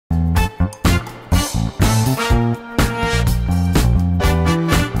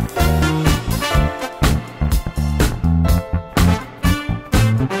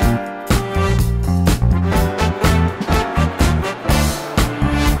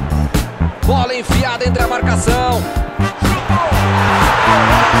Bola enfiada entre a marcação.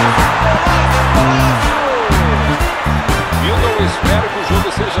 E eu não espero que o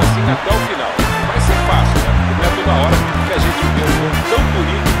jogo seja assim até o final. Vai ser fácil, né? Porque não é toda hora que a gente vê um jogo tão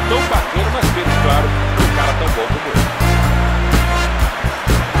bonito, tão bacana, mas bem claro, um cara tão bom como ele.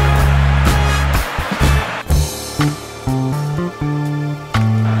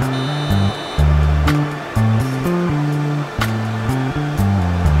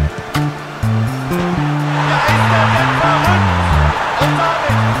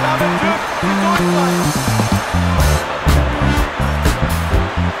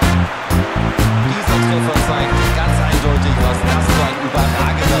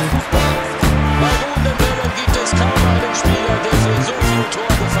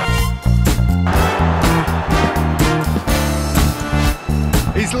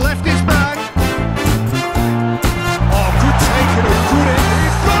 He's left his man. Oh, good take and a good in.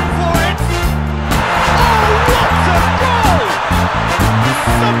 He's gone for it. Oh, what a goal!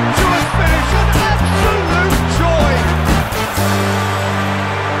 Sumptuous finish, an absolute joy.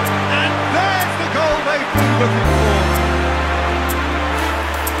 And there's the goal they've been looking for.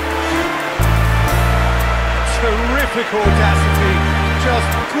 Terrific audacity, just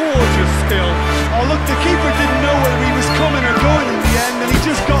gorgeous skill. Oh look, the keeper didn't know whether he was coming or going in the end, and he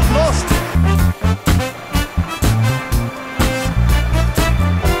just got lost.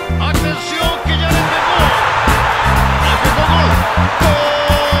 Atención que ya le pegó. Le pegó gol. ¡Gol!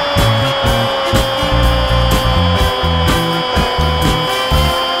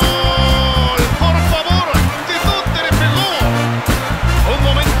 Por favor, ¿de dónde le pegó? Un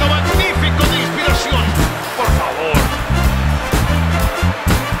momento magnífico de inspiración. Por favor.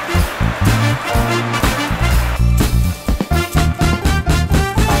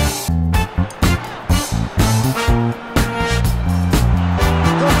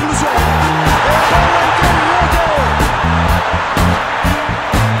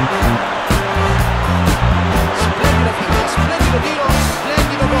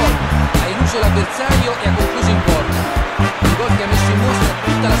 L'avversario e ha concluso in porta. Un gol che ha messo in mostra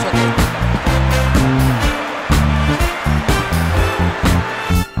tutta la sua tecnica.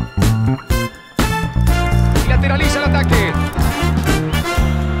 Lateraliza el ataque.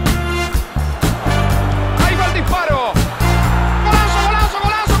 Ahí va el disparo. ¡Golazo, golazo,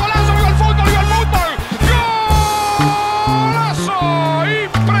 golazo, golazo! ¡Viva el fútbol, viva el fútbol! ¡Golazo!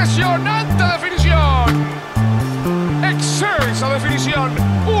 ¡Impresionante definición! ¡Excelsa definición!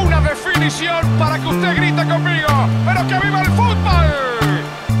 ¡Una definición para que usted grite conmigo! ¡Pero que viva el fútbol!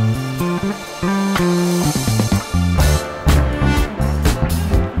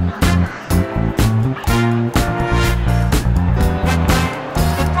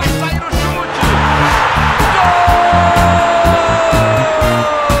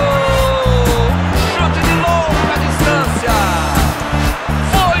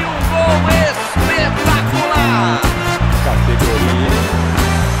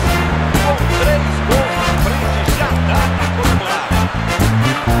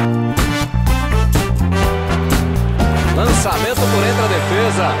 Lançamento por entre a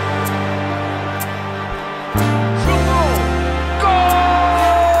defesa. Chutou! Gol!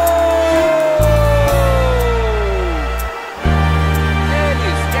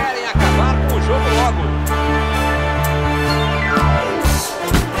 Eles querem acabar com o jogo logo.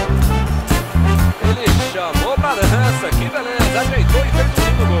 Ele chamou pra dança. Que beleza. Ajeitou e fez o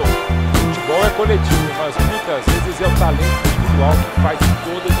segundo gol. Futebol é coletivo, mas muitas vezes é o talento individual que faz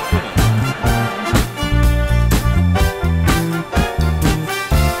toda a diferença.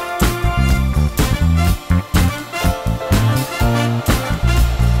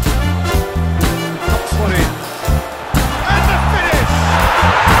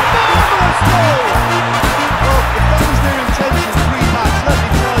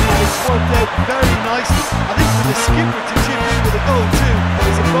 Very nice. I think for the skipper to chip in with a goal too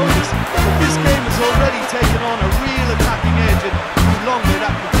is a bonus. But this game has already taken on a real attacking edge, and how long may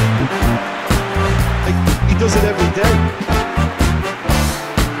that continue? He does it every day.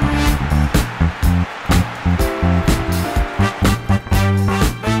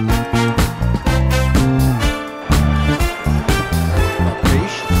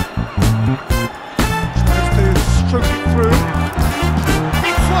 Tries to stroke it through.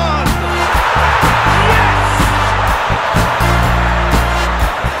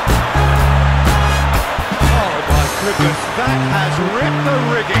 That has ripped the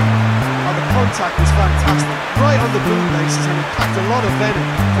rigging. Oh, the contact was fantastic. Right on the bootlaces, and it packed a lot of venom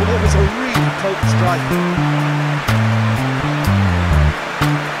for what was a really potent strike.